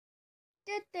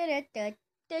Hey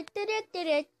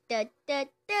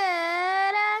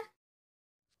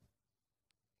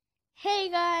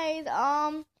guys,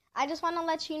 I just want to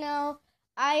let you know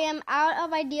I am out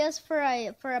of ideas for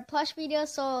a plush video.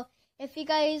 So if you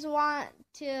guys want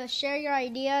to share your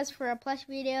ideas for a plush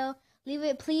video,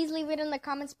 please leave it in the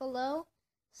comments below.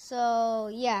 So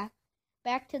yeah,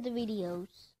 back to the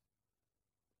videos.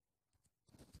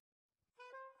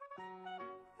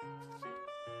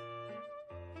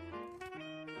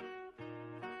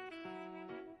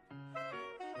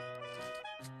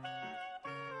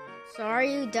 So are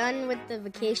you done with the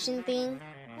vacation thing?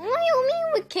 What do you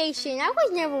mean vacation? I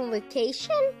was never on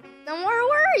vacation. Then where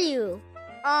were you?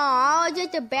 Oh, I was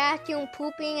at the bathroom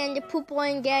pooping and the poop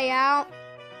wouldn't get out.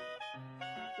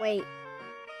 Wait.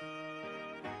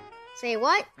 Say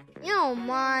what? You don't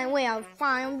mind. Wait, I'm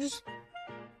fine. I'm just...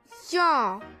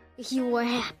 So, you see what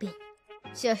happened.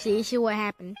 Seriously, you see what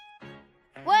happened.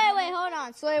 Wait, hold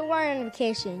on. So we weren't on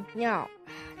vacation. No.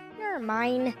 Never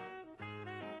mind.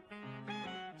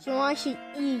 So I should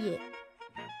eat it.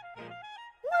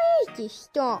 What is this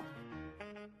stuff?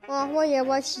 Oh,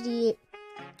 whatever, I should eat it.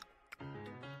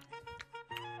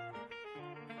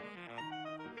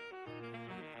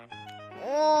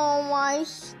 Oh, my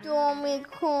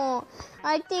stomach hurt.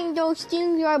 I think those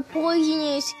things are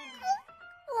poisonous.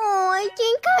 Oh, I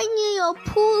think I need a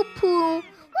poo-poo.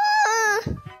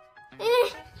 I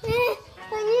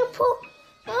need a poo.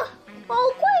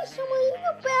 Oh, quick, someone in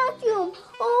the bathroom.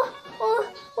 Oh,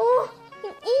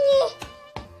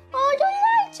 the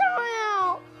lights are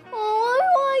out. Oh, what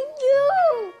do I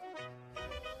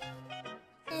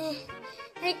do?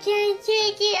 I can't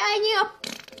take it. I need a...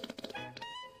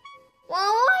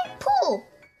 Well, I poop.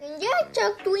 And that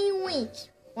took 3 weeks.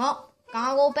 Well,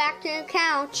 gotta go back to the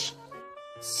couch.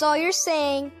 So you're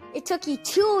saying it took you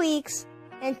 2 weeks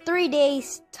and 3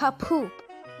 days to poop?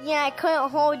 Yeah, I couldn't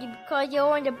hold you because you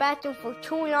were in the bathroom for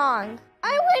too long.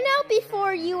 I went out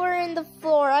before you were in the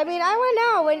floor. I mean, I went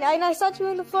out and I saw you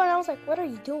in the floor and I was like, what are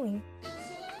you doing?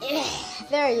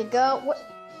 There you go.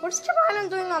 What's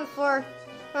Javon doing on the floor?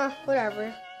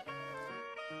 Whatever.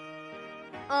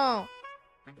 Oh.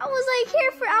 I was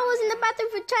in the bathroom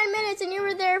for 10 minutes and you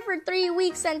were there for 3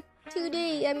 weeks and 2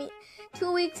 days.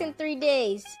 2 weeks and 3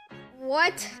 days.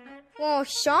 What? Well, I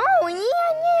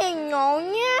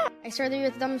swear that you're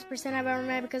the dumbest person I've ever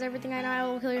met because everything I know I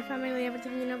will kill your family,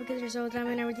 everything you know because you're so dumb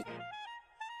and everything.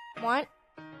 What?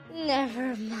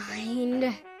 Never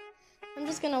mind. I'm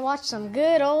just gonna watch some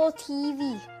good old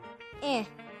TV. Well,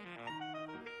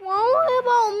 what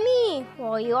about me?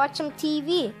 Well, you watch some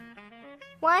TV.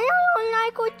 Why don't you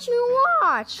like what you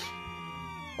watch?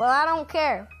 Well, I don't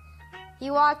care.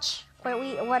 You watch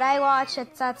what I watch,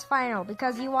 that's final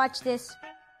because you watch this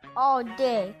all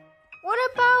day. What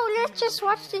about let's just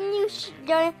watch the new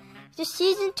the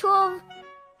season 2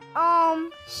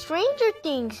 of Stranger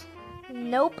Things?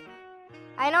 Nope.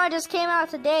 I know it just came out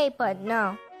today, but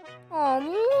no. Oh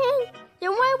man,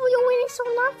 then why were you waiting so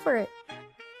long for it?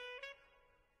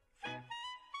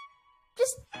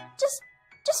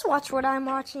 Just watch what I'm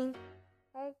watching.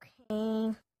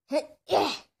 Okay.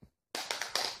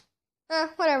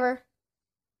 Whatever.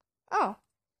 Oh,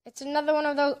 it's another one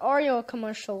of those Oreo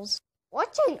commercials.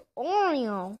 What's an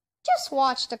Oreo? Just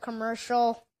watch the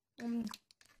commercial.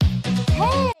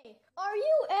 Hey, are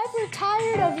you ever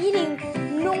tired of eating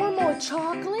normal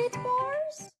chocolate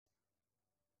bars?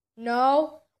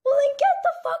 No? Well then get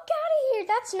the fuck out of here.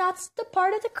 That's not the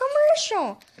part of the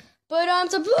commercial. But I'm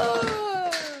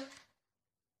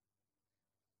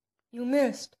You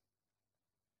missed.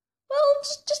 Well,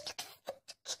 just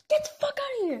get the fuck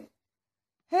out of here.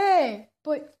 Hey,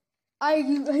 but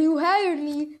you hired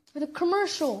me for the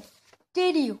commercial,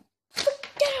 did you?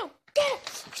 Get out,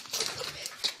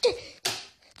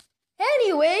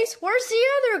 Anyways, where's the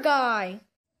other guy?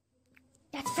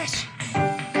 That's fresh.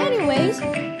 Anyways,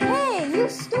 hey, you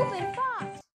stupid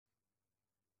fox.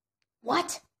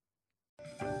 What?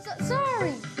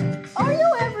 Sorry. Are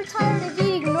you ever tired of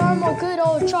eating normal good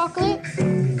old chocolate?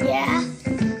 Yeah.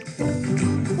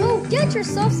 Well, get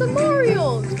yourself some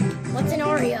Oreos. What's an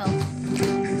Oreo?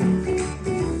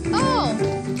 Oh,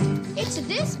 it's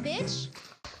this, bitch.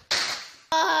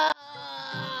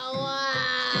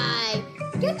 Why?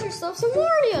 Get yourself some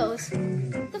Oreos.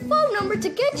 The phone number to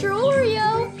get your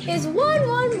Oreo is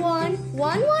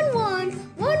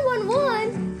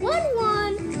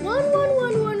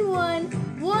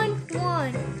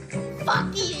 111-111-111-111-111-11.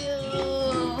 Fuck you.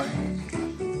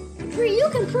 You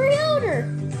can pre-order.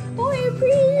 Boy,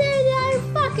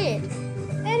 fuck it.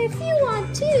 And if you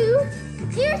want to,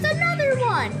 here's another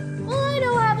one. Well, I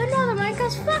don't have another one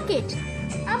because fuck it.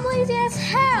 I'm lazy as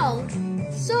hell.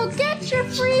 So get your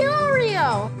free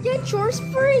Oreo. Get yours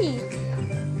free.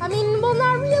 I mean, well,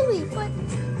 not really, but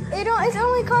it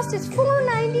only costs us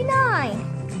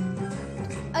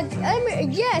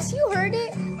 $4.99. Yes, you heard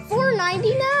it.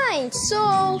 $4.99.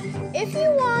 So if you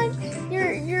want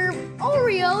your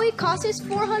Oreo, it costs us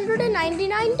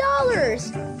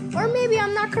 $499. Or maybe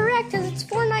I'm not correct because it's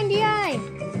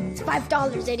 $4.99. It's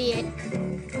 $5, idiot.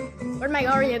 Where'd my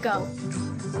Oreo go?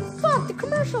 Fuck, the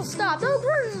commercial stopped.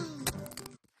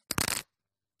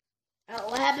 Oh,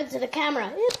 what happened to the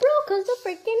camera? It broke because the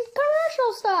freaking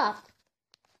commercial stopped.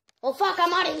 Oh, fuck,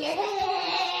 I'm out of here.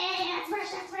 That's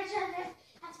fresh.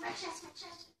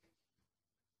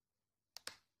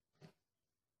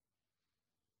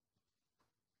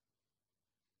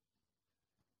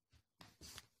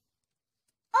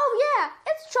 Oh, yeah,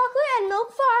 it's chocolate and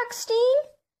milk frosting.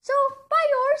 So, buy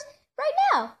yours right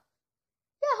now.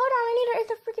 Yeah, hold on, I need to eat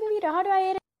the freaking video. How do I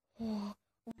eat it? What?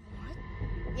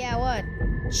 Yeah, what?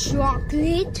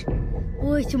 Chocolate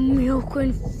with milk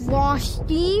and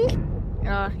frosting?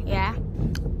 Yeah.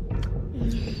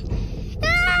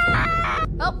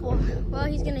 Oh, well,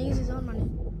 he's gonna use his own money.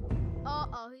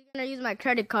 He's gonna use my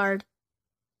credit card.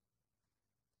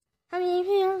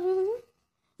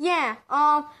 Yeah,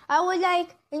 I would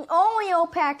like an Oreo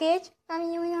package.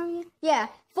 Yeah,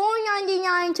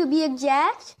 $4.99 to be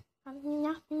exact.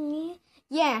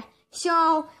 Yeah,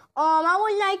 so, I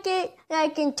would like it,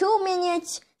 like, in 2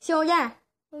 minutes. So, yeah.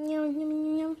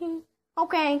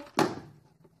 Okay.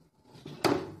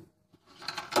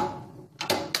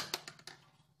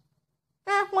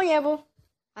 Whatever.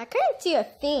 I can't see a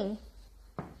thing.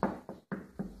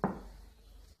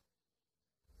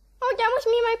 Oh, that must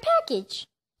be my package.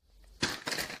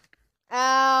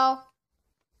 Ow.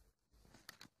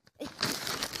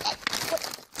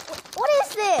 What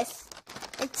is this?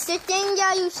 It's the thing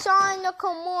that you saw in the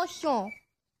commercial.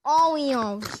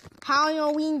 Oreos.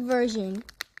 Halloween version.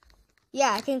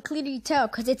 Yeah, I can clearly tell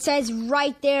because it says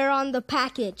right there on the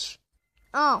package.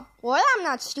 Oh, well, I'm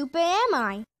not stupid, am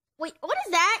I? Wait, what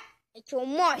is that? It's your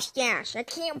mustache. I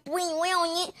can't breathe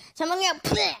around it, so I'm gonna get...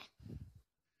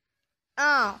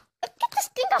 Oh, get this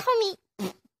thing off of me.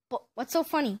 But what's so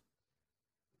funny?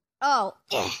 Oh,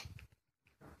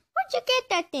 where'd you get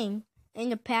that thing? In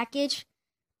the package?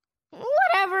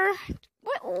 Whatever.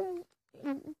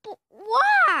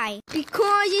 Why?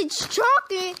 Because it's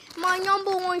chocolate, my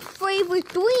 #1 favorite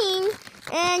thing,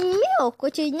 and milk,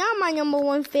 which is not my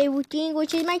 #1 favorite thing,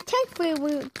 which is my 10th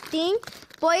favorite thing,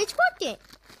 but it's worth it.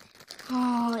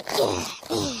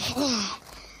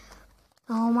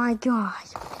 Oh my god.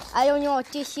 I don't know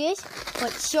what this is,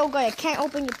 but it's so good. I can't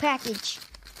open the package.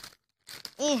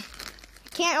 I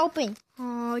can't open.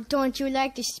 Oh, don't you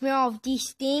like the smell of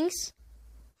these things?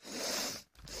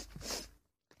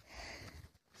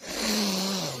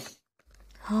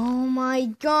 Oh my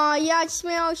god, that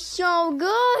smells so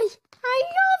good. I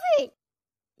love it.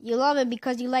 You love it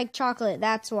because you like chocolate,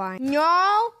 that's why.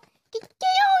 No, get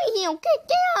over here, get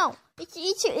down.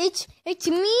 It's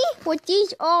me with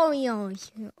these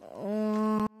Oreos.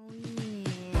 Oh,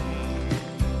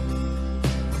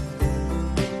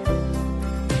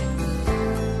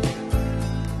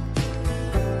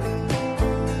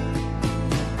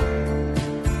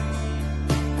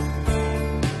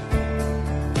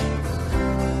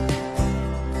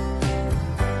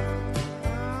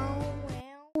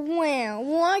 Well,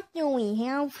 what do we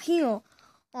have here?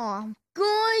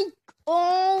 Good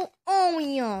old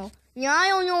Oreo. Now, I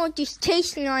don't know what this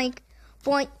tastes like,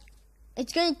 but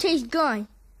it's gonna taste good.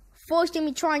 First, let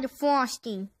me try the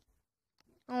frosting.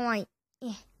 Alright.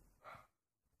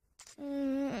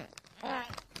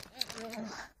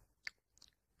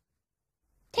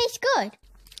 Tastes good.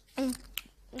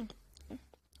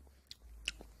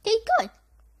 Tastes good.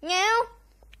 Now,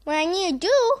 what I need to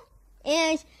do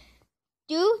is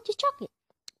do the chocolate.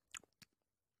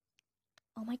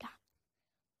 Oh my god.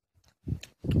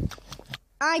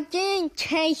 I didn't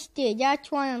taste it.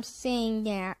 That's why I'm saying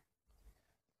that.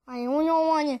 I don't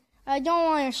want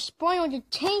to spoil the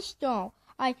taste though.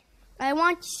 I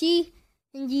want to see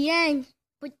in the end,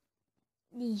 but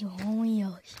these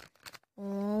Oreos.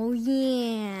 Oh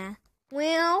yeah.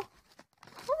 Well, I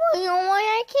don't know what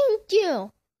I can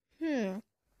do.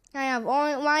 I have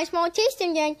only one small taste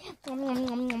and then.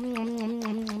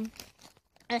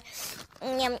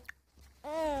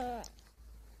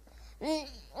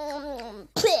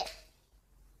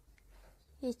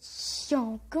 It's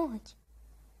so good.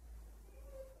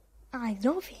 I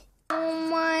love it.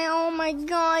 Oh my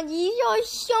god, these are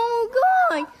so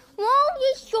good. Wow,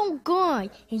 they're so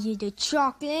good. Is it the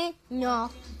chocolate? No.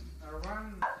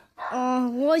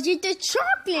 Was it the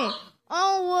chocolate?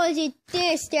 Or was it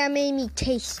this that made me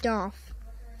taste off?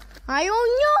 I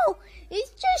don't know.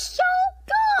 It's just so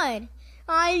good.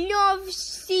 I love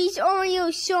these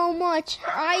Oreos so much.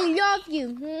 I love you.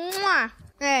 Mwah.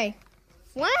 Hey,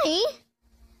 Flanny?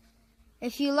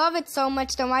 If you love it so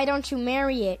much, then why don't you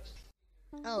marry it?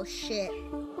 Oh, shit.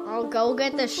 I'll go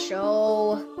get the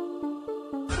show.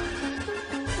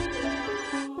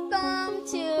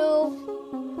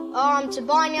 Come to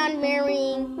Banyan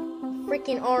marrying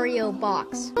freaking Oreo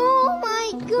box. Oh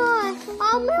my god,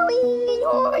 I'm marrying an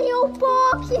Oreo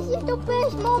box. This is the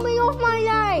best moment of my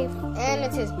life. And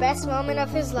it's his best moment of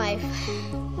his life.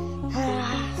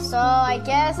 So I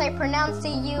guess I pronounce to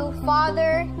you,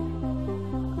 Father,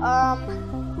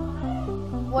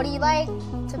 would you like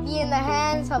to be in the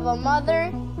hands of a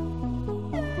mother?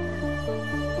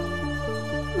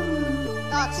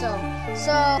 Not so.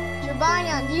 So,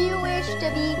 Shabanya, do you wish to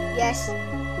be? Yes.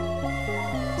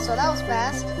 So that was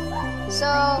fast.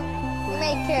 So, we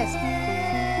may kiss.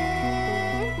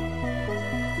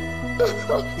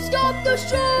 Stop the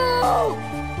show!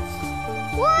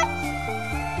 What?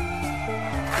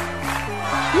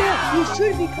 Yeah, you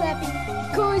should be clapping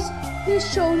because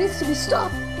this show needs to be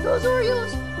stopped. Those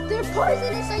Oreos, they're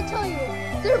poisonous, I tell you.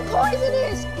 They're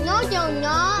poisonous. No, they're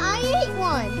not. I ate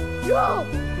one. No,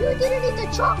 you didn't eat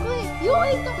the chocolate. You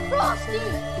ate the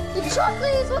frosting. The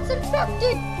chocolate is what's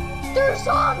infected. They're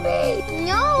zombies.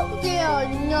 No, they're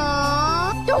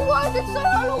not. Then why is it so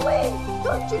Halloween?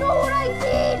 Don't you know what I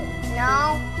did?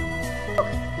 No.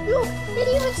 Look, it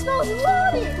even smells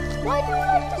rotten. Why do you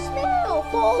like the smell?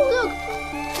 Oh, look.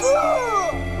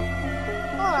 Ugh.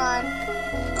 Hold on.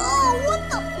 Oh, what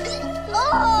the?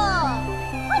 Oh,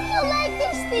 why do you like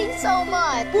this thing so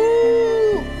much?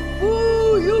 Boo!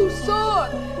 Boo! You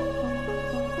suck!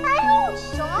 I don't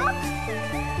suck.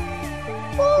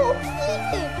 Oh,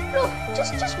 eat it. Look,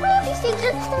 just grab these things.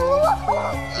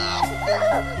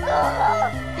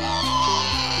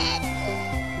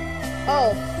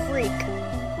 Oh, freak.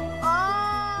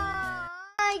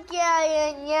 I get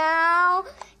it now.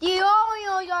 The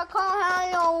Oreos are called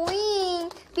Halloween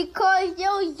because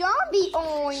they're zombie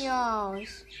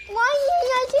Oreos. Why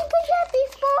didn't I think of that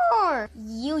before?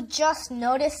 You just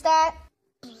noticed that?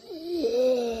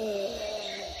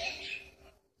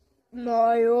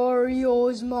 My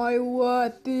Oreos, my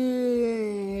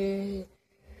weapon.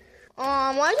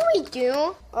 What do we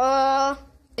do?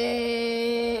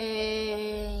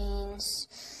 Things.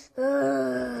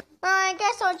 I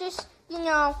guess I'll just,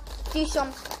 do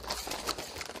some.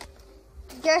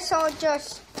 Guess I'll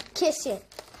just kiss it.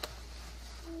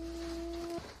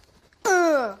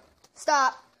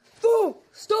 Stop. Oh,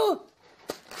 stop.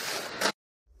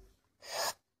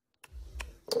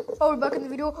 Oh, we're back in the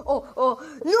video.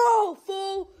 No,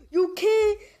 fool. You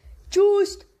can't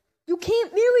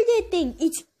marry that thing.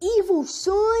 It's evil,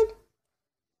 son.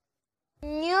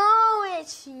 No,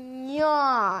 it's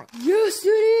not. Yes, it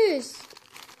is.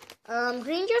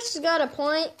 Green just got a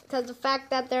point because the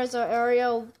fact that there's an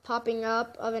Oreo popping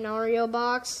up of an Oreo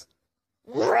box.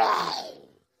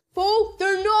 Fool,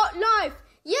 they're not live.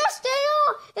 Yes, they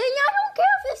are. And I don't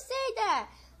care if they say that.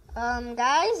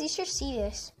 Guys, you should see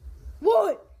this.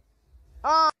 What?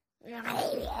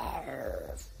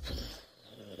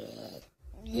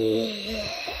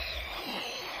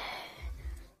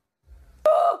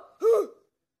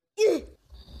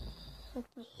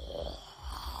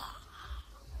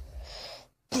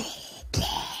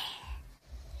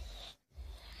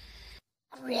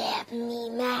 Grab me,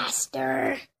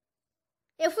 master.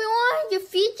 If we want to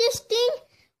defeat this thing,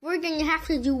 we're going to have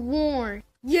to do war.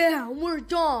 Yeah, we're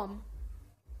dumb.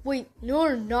 Wait, no,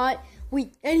 we're not.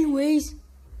 Wait, anyways,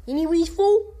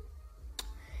 fool.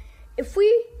 If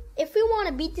we want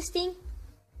to beat this thing,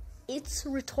 it's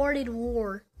retarded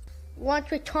war. What's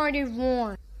retarded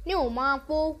war? No, mom,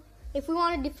 fool. If we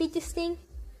want to defeat this thing,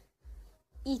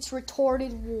 it's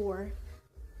retarded war.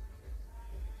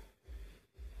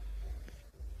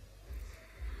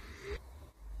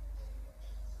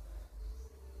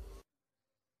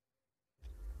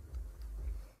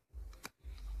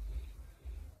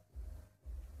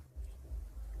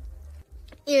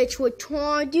 It's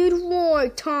retarded war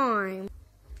time.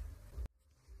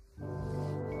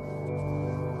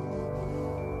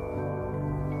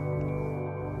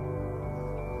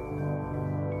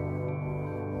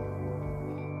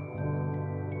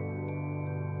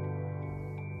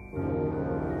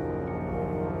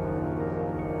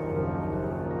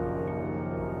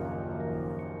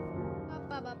 Ba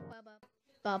ba ba ba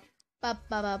ba ba ba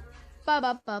ba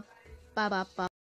ba ba ba ba ba.